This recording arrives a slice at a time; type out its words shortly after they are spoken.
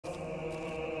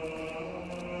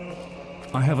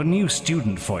I have a new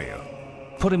student for you.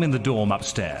 Put him in the dorm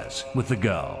upstairs with the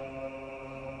girl.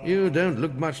 You don't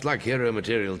look much like hero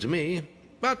material to me,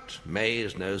 but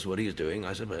Maze knows what he's doing,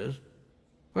 I suppose.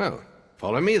 Well,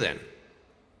 follow me then.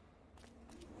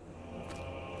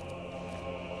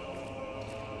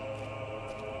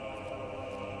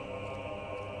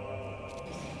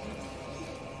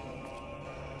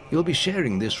 You'll be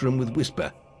sharing this room with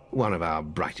Whisper, one of our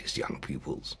brightest young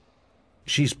pupils.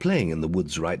 She's playing in the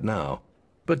woods right now,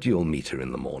 but you'll meet her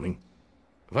in the morning.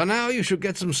 For now, you should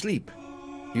get some sleep.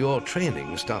 Your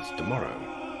training starts tomorrow.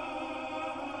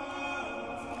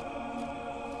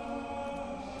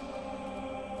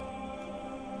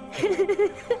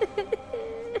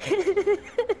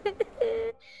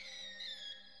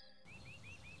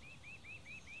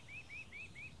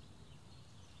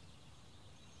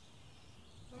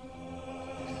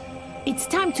 It's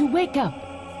time to wake up.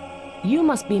 You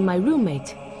must be my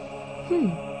roommate.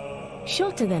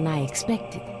 Shorter than I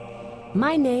expected.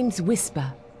 My name's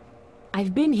Whisper.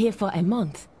 I've been here for a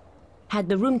month. Had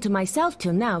the room to myself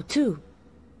till now, too.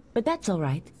 But that's all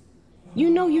right. You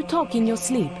know you talk in your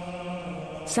sleep.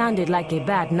 Sounded like a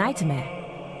bad nightmare.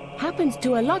 Happens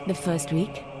to a lot the first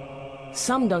week.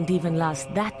 Some don't even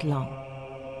last that long.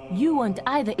 You won't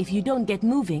either if you don't get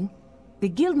moving. The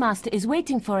Guildmaster is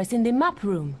waiting for us in the map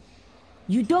room.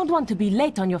 You don't want to be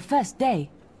late on your first day.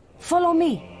 Follow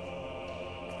me.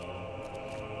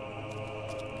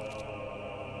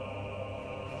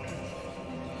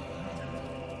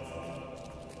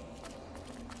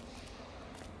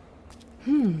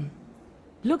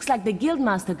 Looks like the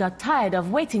Guildmaster got tired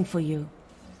of waiting for you.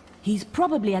 He's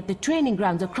probably at the training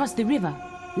grounds across the river.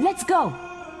 Let's go!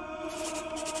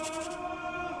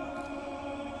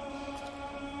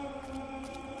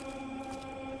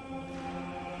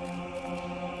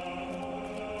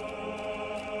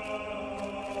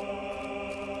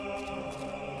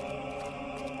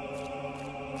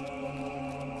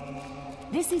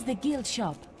 This is the guild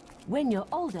shop. When you're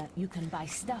older, you can buy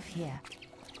stuff here.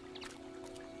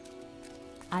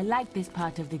 I like this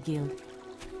part of the guild.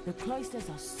 The cloisters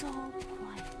are so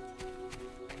quiet.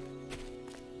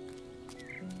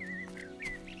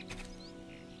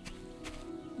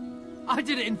 I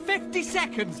did it in 50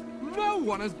 seconds! No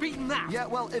one has beaten that! Yeah,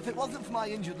 well, if it wasn't for my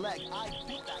injured leg, I'd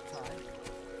beat that time.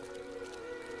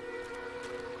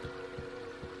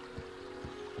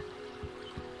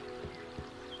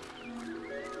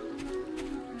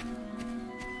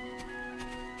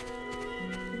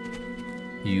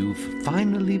 You've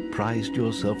finally prized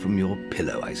yourself from your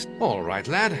pillow, I see. All right,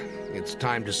 lad. It's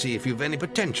time to see if you've any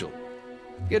potential.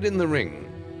 Get in the ring.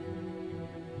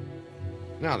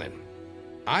 Now then,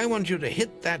 I want you to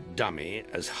hit that dummy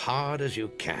as hard as you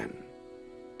can.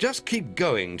 Just keep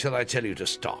going till I tell you to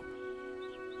stop.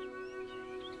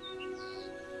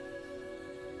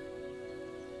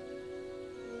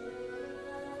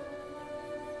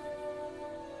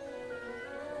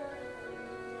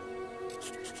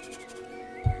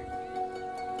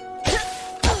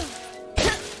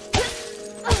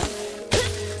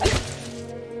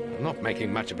 Not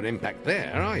making much of an impact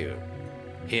there, are you?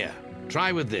 Here,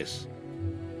 try with this.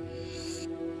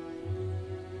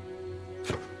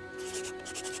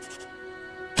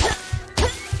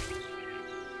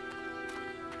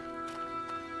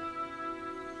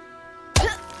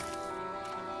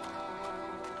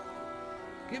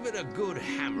 Give it a good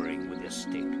hammering with your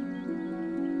stick.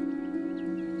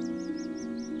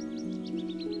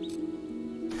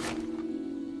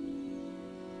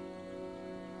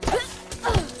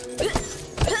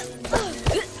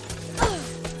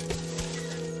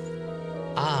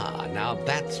 Now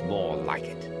that's more like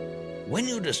it. When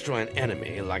you destroy an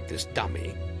enemy like this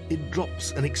dummy, it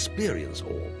drops an experience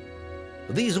orb.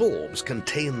 These orbs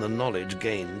contain the knowledge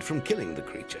gained from killing the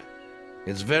creature.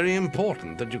 It's very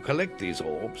important that you collect these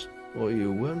orbs, or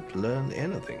you won't learn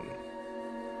anything.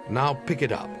 Now pick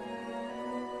it up.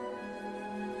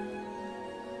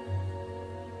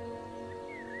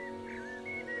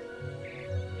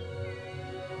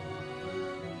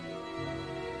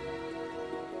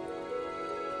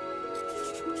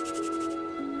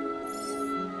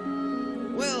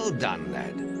 Well done,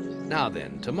 lad. Now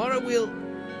then, tomorrow we'll...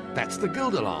 That's the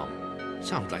guild alarm.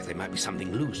 Sounds like there might be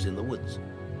something loose in the woods.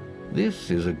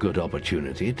 This is a good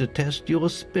opportunity to test your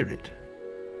spirit.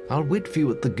 I'll wait for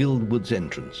you at the guild woods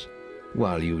entrance,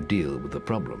 while you deal with the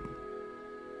problem.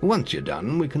 Once you're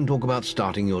done, we can talk about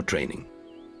starting your training.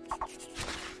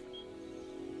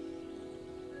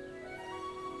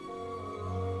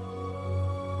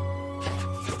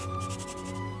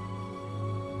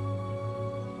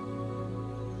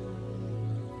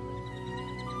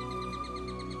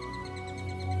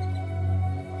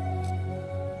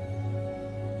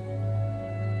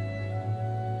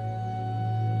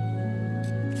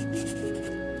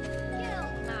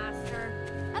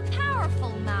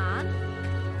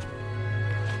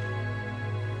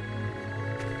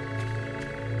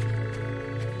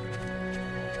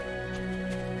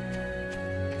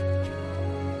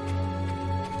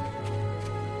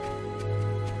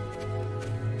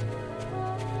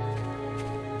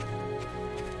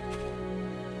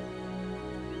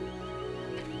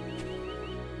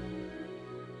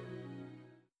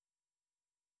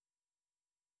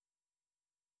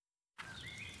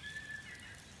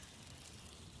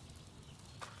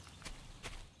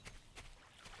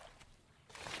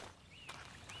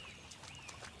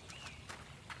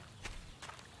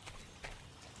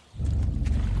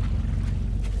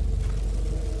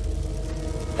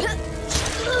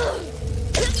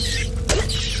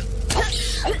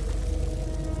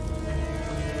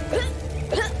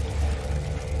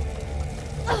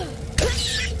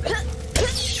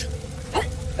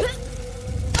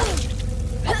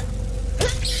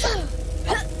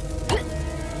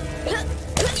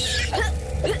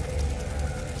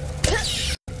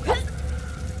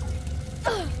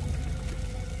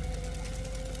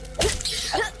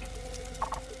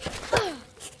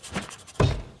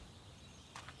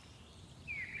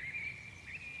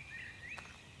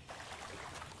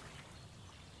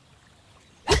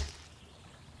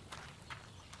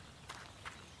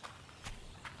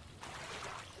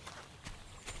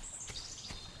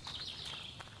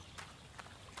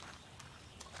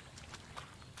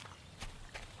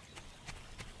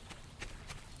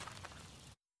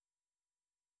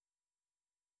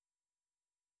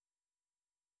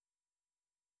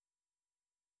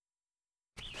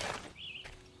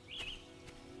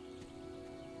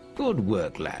 Good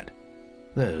work, lad.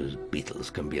 Those beetles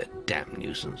can be a damn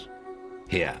nuisance.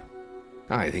 Here,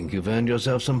 I think you've earned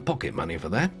yourself some pocket money for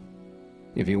that.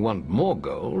 If you want more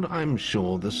gold, I'm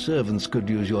sure the servants could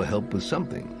use your help with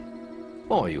something.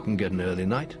 Or you can get an early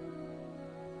night.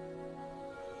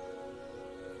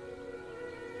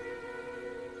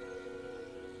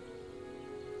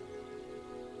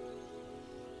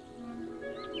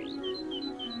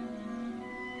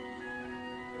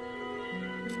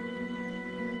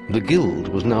 The guild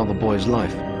was now the boy's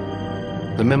life.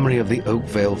 The memory of the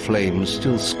Oakvale flames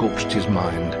still scorched his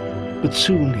mind, but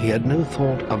soon he had no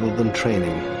thought other than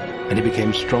training, and he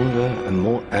became stronger and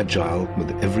more agile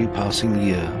with every passing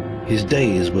year. His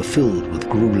days were filled with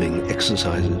grueling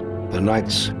exercises, the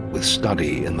nights with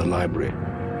study in the library.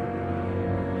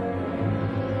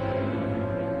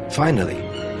 Finally,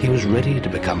 he was ready to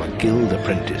become a guild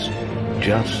apprentice,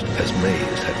 just as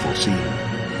Mays had foreseen.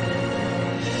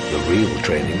 The real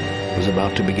training was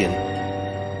about to begin.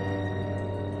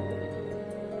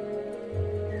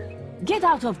 Get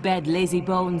out of bed, lazy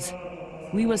bones.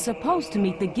 We were supposed to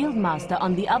meet the guildmaster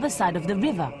on the other side of the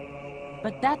river,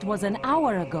 but that was an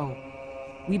hour ago.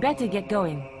 We better get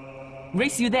going.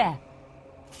 Race you there.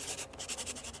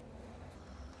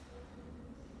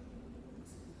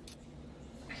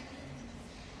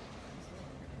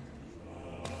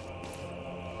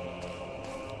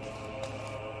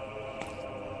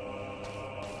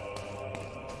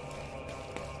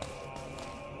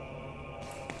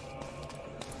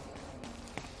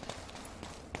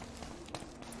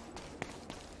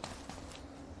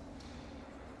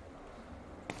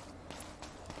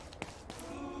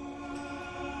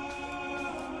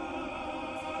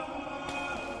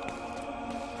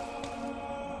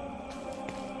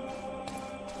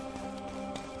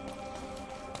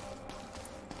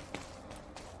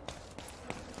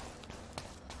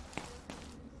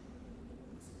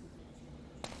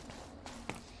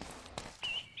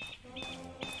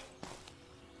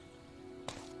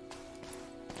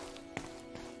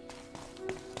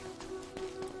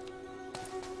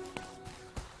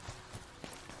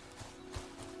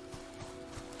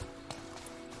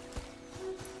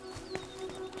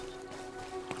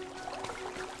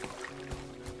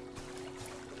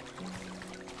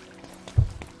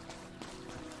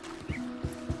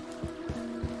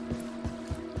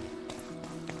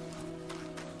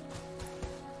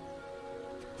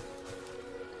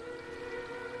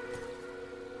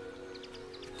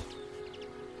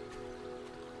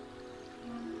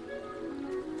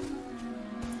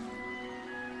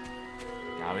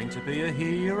 Going to be a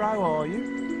hero, are you?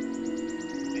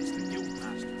 It's the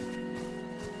guildmaster.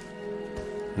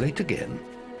 Late again?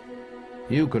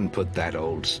 You can put that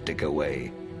old stick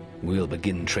away. We'll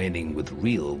begin training with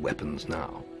real weapons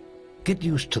now. Get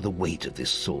used to the weight of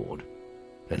this sword,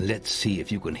 and let's see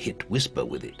if you can hit Whisper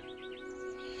with it.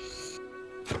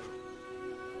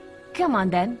 Come on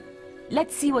then.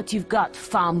 Let's see what you've got,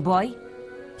 farm boy.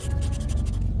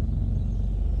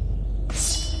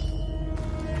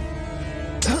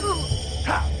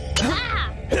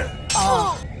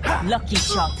 Oh, lucky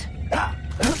shot.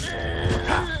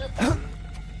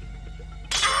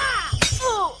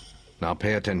 Now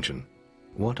pay attention.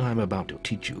 What I'm about to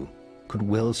teach you could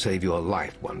well save your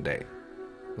life one day.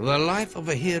 The life of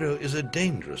a hero is a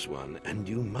dangerous one, and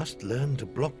you must learn to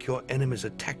block your enemy's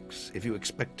attacks if you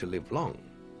expect to live long.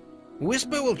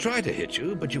 Whisper will try to hit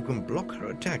you, but you can block her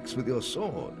attacks with your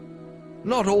sword.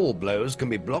 Not all blows can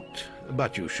be blocked,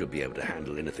 but you should be able to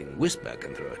handle anything Whisper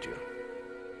can throw at you.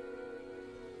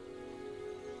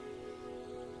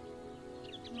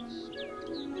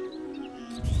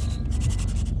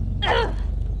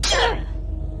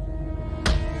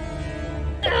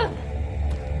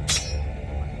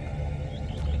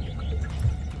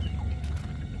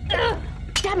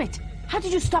 Damn it! How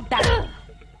did you stop that?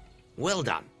 Well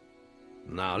done.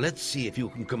 Now let's see if you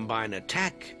can combine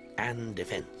attack and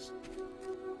defense.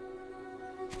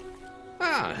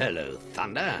 Ah, hello,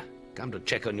 Thunder. Come to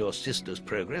check on your sister's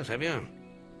progress, have you?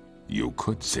 You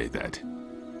could say that.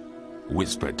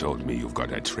 Whisper told me you've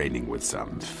got her training with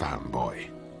some farm boy.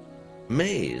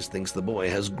 Maze thinks the boy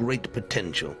has great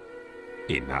potential.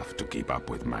 Enough to keep up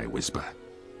with my Whisper.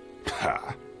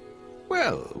 Ha!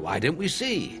 Well, why don't we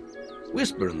see?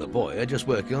 Whisper and the boy are just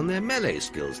working on their melee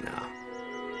skills now.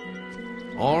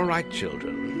 All right,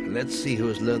 children, let's see who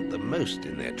has learnt the most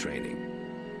in their training.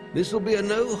 This will be a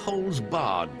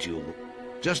no-holds-barred duel,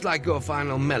 just like your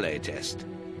final melee test.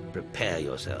 Prepare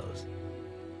yourselves.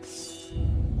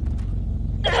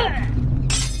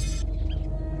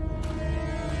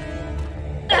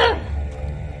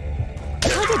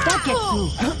 How did that get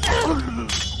through?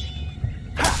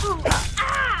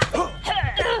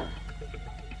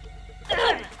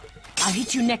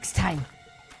 get you next time.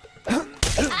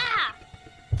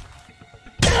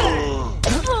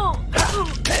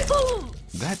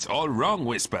 That's all wrong,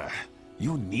 Whisper.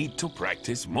 You need to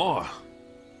practice more.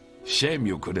 Shame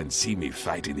you couldn't see me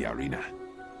fight in the arena.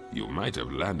 You might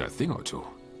have learned a thing or two.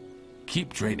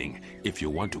 Keep training if you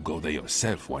want to go there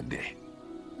yourself one day.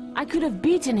 I could have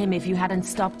beaten him if you hadn't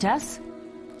stopped us.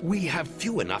 We have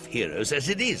few enough heroes as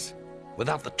it is,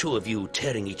 without the two of you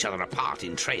tearing each other apart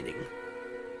in training.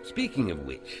 Speaking of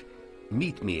which,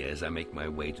 meet me as I make my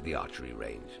way to the archery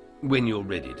range, when you're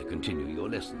ready to continue your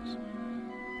lessons.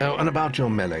 Oh, and about your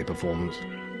melee performance?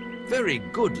 Very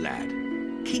good, lad.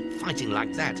 Keep fighting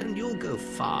like that and you'll go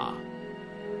far.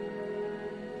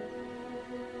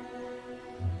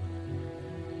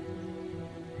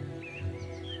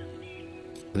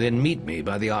 Then meet me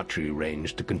by the archery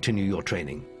range to continue your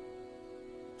training.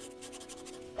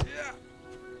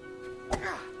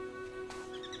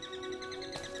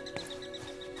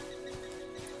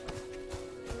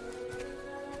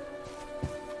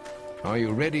 Are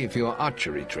you ready for your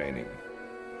archery training?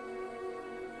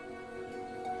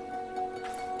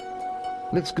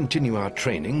 Let's continue our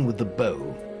training with the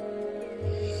bow.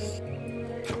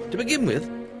 To begin with,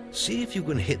 see if you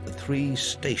can hit the 3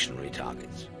 stationary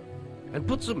targets. And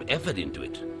put some effort into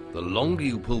it. The longer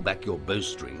you pull back your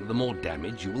bowstring, the more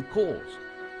damage you will cause.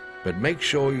 But make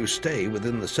sure you stay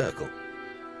within the circle.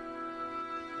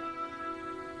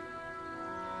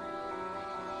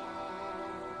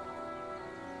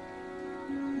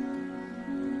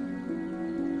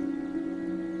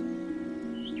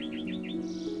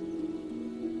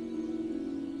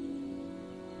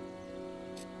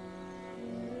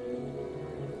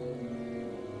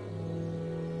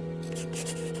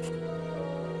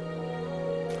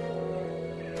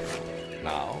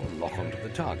 Now, lock onto the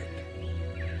target.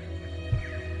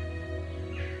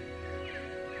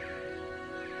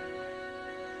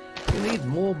 You need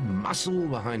more muscle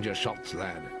behind your shots,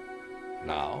 lad.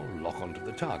 Now, lock onto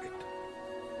the target.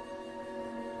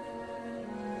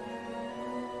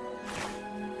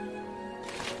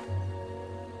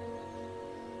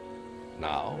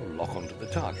 Now, lock onto the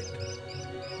target.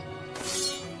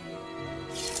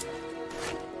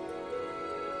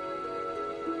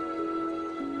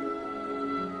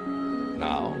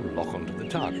 Now, lock onto the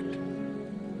target.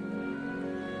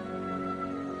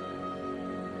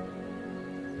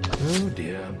 Oh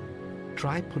dear.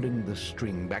 Try pulling the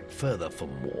string back further for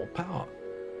more power.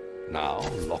 Now,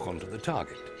 lock onto the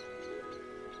target.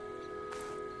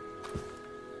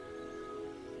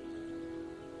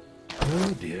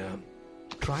 Oh dear.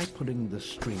 Try pulling the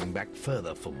string back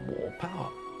further for more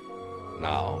power.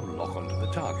 Now, lock onto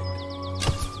the target.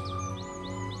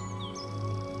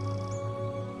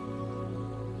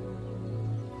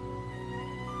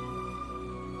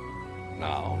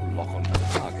 Now, lock onto the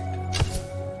target.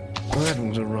 Well, that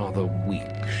was a rather weak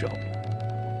shot.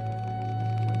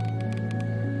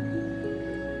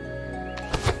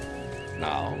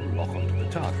 Now, lock onto the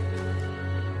target.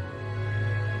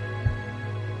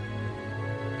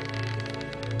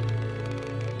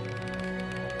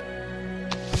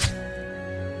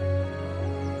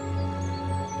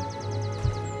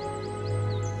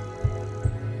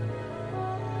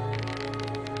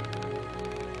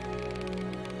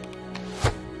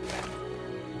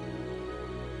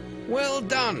 Well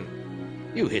done!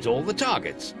 You hit all the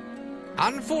targets.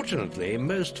 Unfortunately,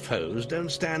 most foes don't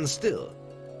stand still.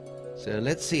 So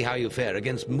let's see how you fare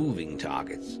against moving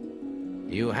targets.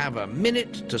 You have a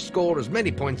minute to score as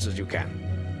many points as you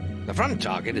can. The front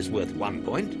target is worth 1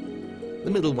 point,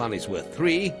 the middle one is worth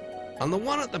 3, and the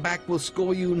one at the back will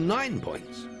score you 9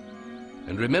 points.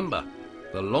 And remember,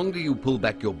 the longer you pull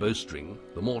back your bowstring,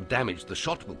 the more damage the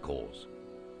shot will cause.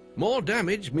 More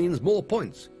damage means more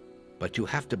points. But you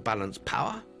have to balance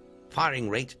power, firing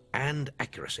rate, and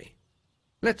accuracy.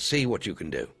 Let's see what you can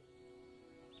do.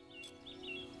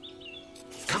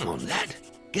 Come on, lad.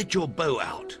 Get your bow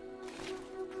out.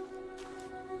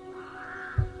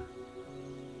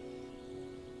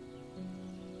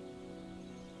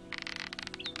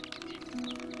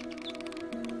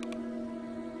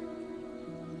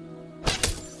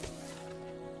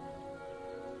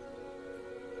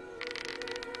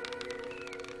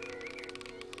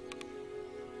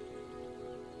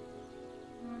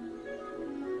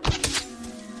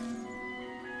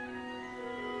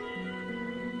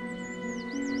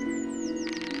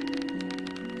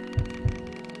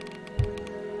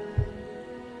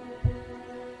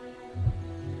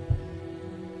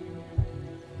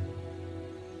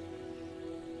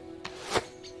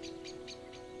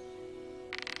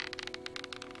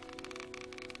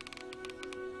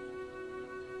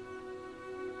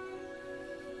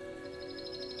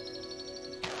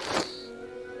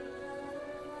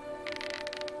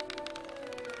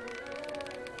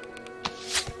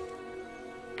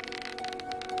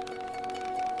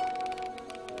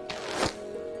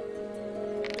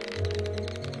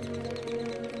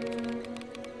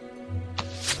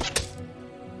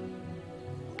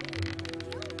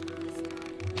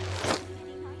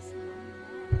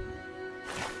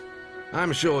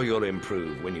 I'm sure you'll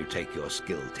improve when you take your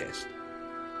skill test.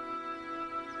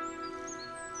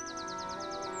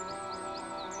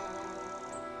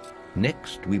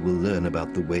 Next, we will learn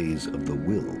about the ways of the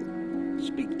will.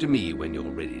 Speak to me when you're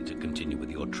ready to continue with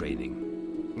your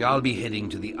training. I'll be heading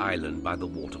to the island by the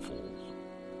waterfall.